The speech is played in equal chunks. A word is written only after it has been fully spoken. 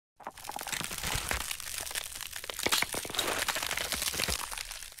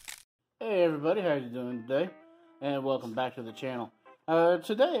everybody, how you doing today? And welcome back to the channel.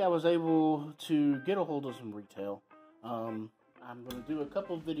 Today I was able to get a hold of some retail. I'm going to do a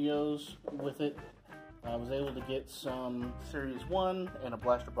couple videos with it. I was able to get some Series 1 and a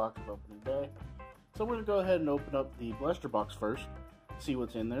blaster box of opening day. So we're going to go ahead and open up the blaster box first, see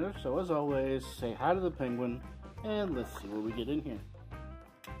what's in there. So as always, say hi to the penguin, and let's see what we get in here.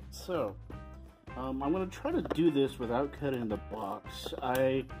 So, I'm going to try to do this without cutting the box.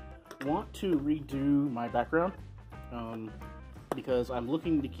 I want to redo my background because I'm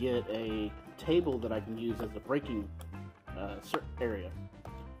looking to get a table that I can use as a breaking area.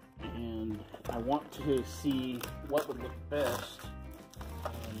 And I want to see what would look best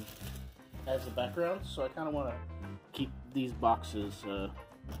as a background, so I kind of want to keep these boxes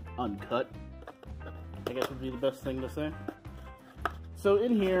uncut, I guess would be the best thing to say. So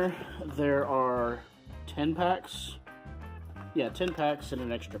in here, there are 10 packs. Yeah, 10 packs and an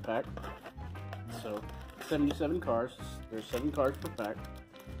extra pack. So, 77 cards. There's 7 cards per pack.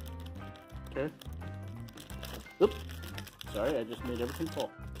 Okay. Oops. Sorry, I just made everything fall.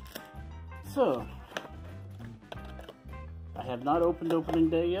 So, I have not opened opening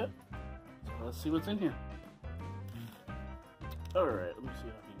day yet. So let's see what's in here. Alright, let me see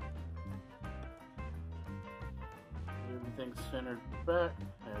if I can... Everything's centered back.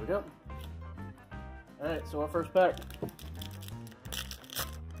 There we go. Alright, so our first pack.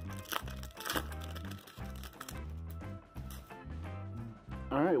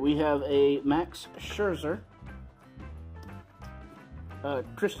 Alright, we have a Max Scherzer,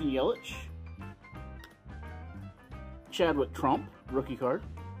 Christian Yelich, Chadwick Trump, rookie card,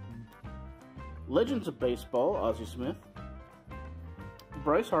 Legends of Baseball, Ozzie Smith,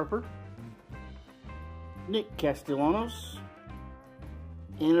 Bryce Harper, Nick Castellanos,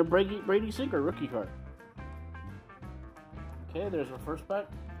 and a Brady Singer rookie card. Okay, there's our first pack.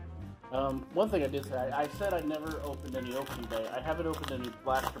 One thing I did say, I said I never opened any opening day. I haven't opened any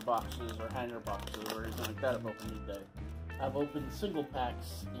blaster boxes or hanger boxes or anything like that of opening day. I've opened single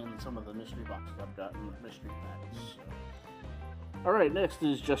packs in some of the mystery boxes I've gotten, mystery packs. So. Alright, next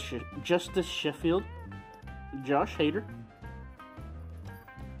is Justice Sheffield, Josh Hader,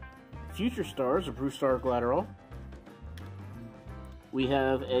 Future Stars of Brusdar Graterol. We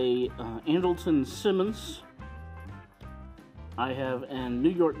have a Andrelton Simmons. I have a New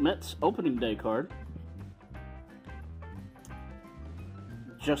York Mets opening day card.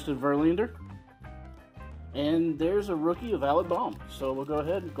 Justin Verlander. And there's a rookie of Alec Bohm. So we'll go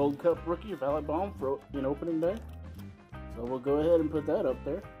ahead and Gold Cup rookie of Alec Bohm for in opening day. So we'll go ahead and put that up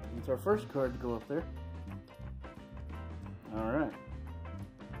there. It's our first card to go up there. Alright.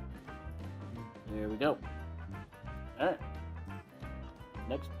 There we go. Alright.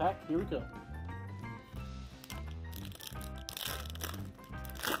 Next pack, here we go.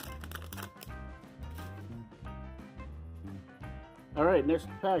 Alright, next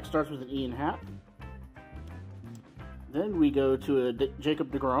pack starts with an Ian Happ. Then we go to a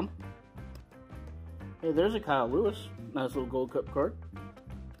Jacob deGrom. Hey, there's a Kyle Lewis. Nice little Gold Cup card.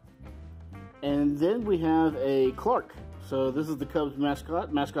 And then we have a Clark. So this is the Cubs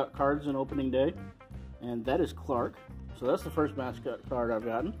mascot cards in opening day. And that is Clark. So that's the first mascot card I've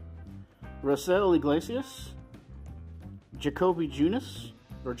gotten. Raisel Iglesias, Jacob Junis,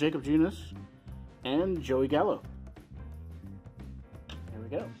 and Joey Gallo. There we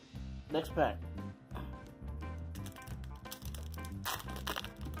go. Next pack.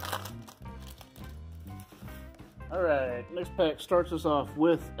 Alright, next pack starts us off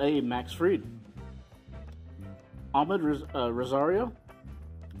with a Max Fried, Ahmed Rosario,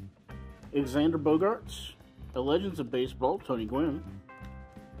 Alexander Bogaerts, the Legends of Baseball, Tony Gwynn.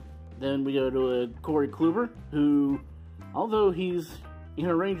 Then we go to a Corey Kluber, who, although he's in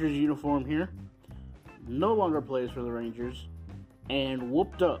a Rangers uniform here, no longer plays for the Rangers, and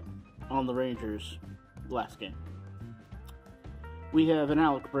whooped up on the Rangers last game. We have an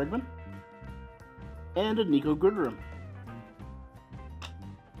Alec Bregman, and a Niko Goodrum.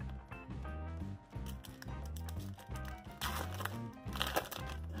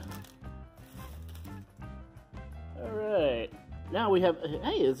 Alright, now we have,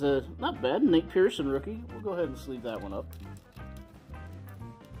 hey, it's a, not bad, Nate Pearson rookie. We'll go ahead and sleeve that one up.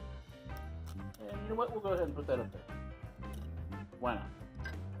 And you know what, we'll go ahead and put that up there. Why not?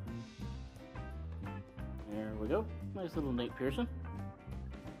 There we go, nice little Nate Pearson.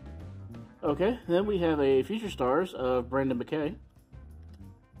 Okay, then we have a Future Stars of Brendan McKay.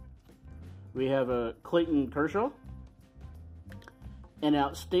 We have a Clayton Kershaw. An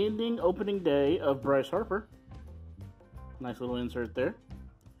outstanding opening day of Bryce Harper. Nice little insert there.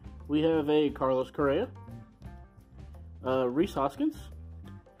 We have a Carlos Correa. Rhys Hoskins.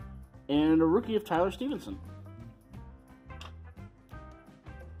 and a rookie of Tyler Stevenson.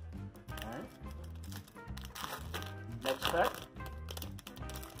 Alright. Next pack.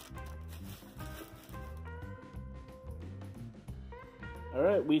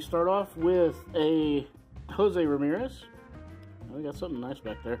 Alright, we start off with a Jose Ramirez. We got something nice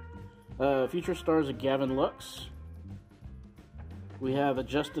back there. Future stars of Gavin Lux. We have a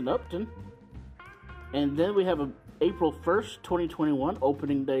Justin Upton. And then we have a April 1st, 2021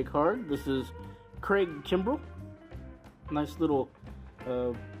 opening day card. This is Craig Kimbrell. Nice little,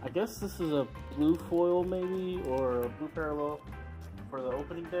 I guess this is a blue foil maybe, or a blue parallel for the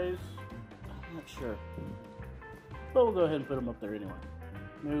opening days. I'm not sure. But we'll go ahead and put them up there anyway.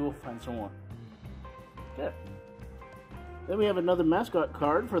 Maybe we'll find some more. Okay. Then we have another mascot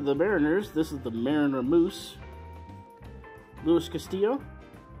card for the Mariners. This is the Mariner Moose. Luis Castillo.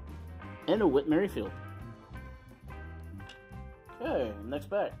 And a Whit Merrifield. Okay, next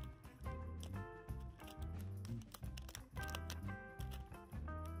pack.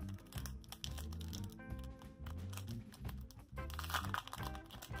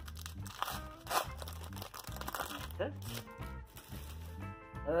 Okay.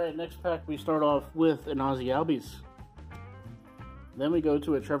 Alright, next pack we start off with an Ozzie Albies. Then we go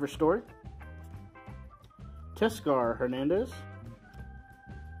to a Trevor Story. Teoscar Hernandez.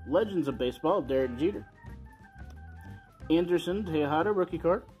 Legends of Baseball, Derek Jeter. Anderson Tejada rookie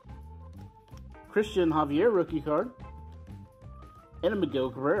card. Christian Javier rookie card. And a Miguel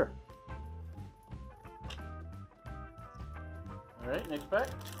Cabrera. Alright, next pack.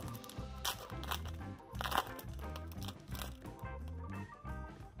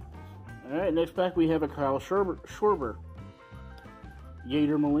 Alright, next pack we have a Kyle Schwarber.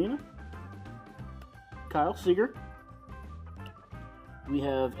 Yadier Molina. Kyle Seager. We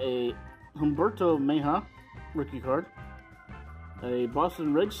have a Humberto Mejia rookie card. A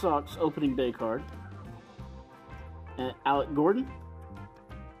Boston Red Sox opening day card. And Alec Gordon.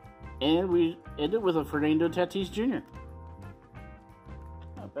 And we end it with a Fernando Tatis Jr.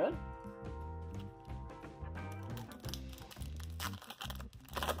 Not bad.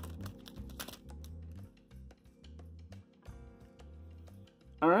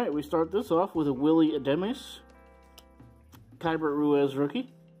 Alright, we start this off with a Willie Adames. Keibert Ruiz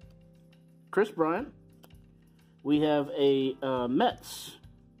rookie. Chris Bryant. We have a Mets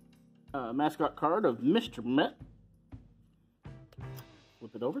mascot card of Mr. Met.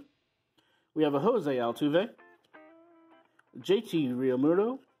 Flip it over. We have a Jose Altuve. JT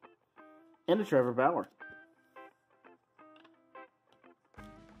Realmuto. And a Trevor Bauer.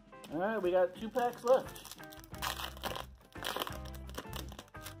 Alright, we got 2 packs left.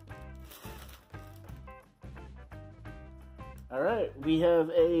 Alright, we have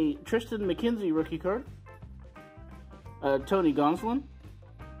a Tristan McKenzie rookie card. Tony Gonsolin.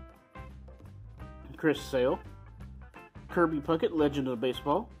 Chris Sale. Kirby Puckett, Legend of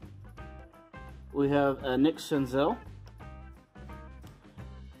Baseball. We have Nick Senzel.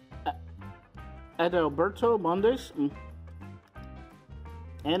 Adalberto Mondes.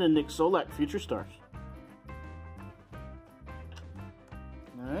 And a Nick Solak, Future Stars.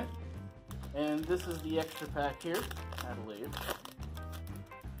 Alright. And this is the extra pack here, I believe.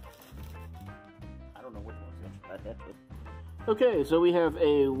 I don't know which one's the extra pack, actually. Okay, so we have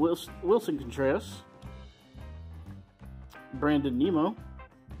a Wilson Contreras. Brandon Nimmo.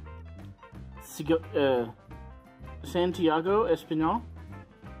 Santiago Espinal.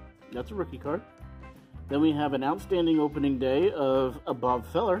 That's a rookie card. Then we have an outstanding opening day of a Bob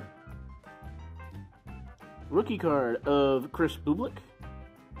Feller. Rookie card of Chris Bublik.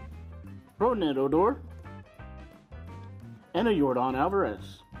 Rougned Odor. And a Yordan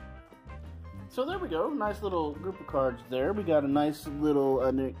Alvarez. So there we go. Nice little group of cards there. We got a nice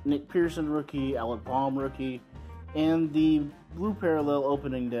little Nick Pearson rookie, Alec Bohm rookie, and the Blue Parallel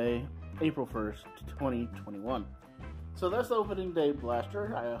opening day, April 1st, 2021. So that's the opening day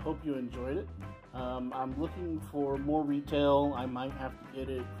blaster. I hope you enjoyed it. I'm looking for more retail. I might have to get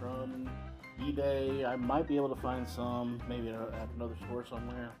it from eBay. I might be able to find some, maybe at another store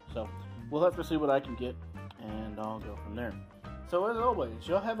somewhere. So we'll have to see what I can get, and I'll go from there. So as always,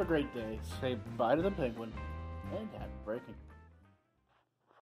 y'all have a great day. Say bye to the penguin, and happy breaking.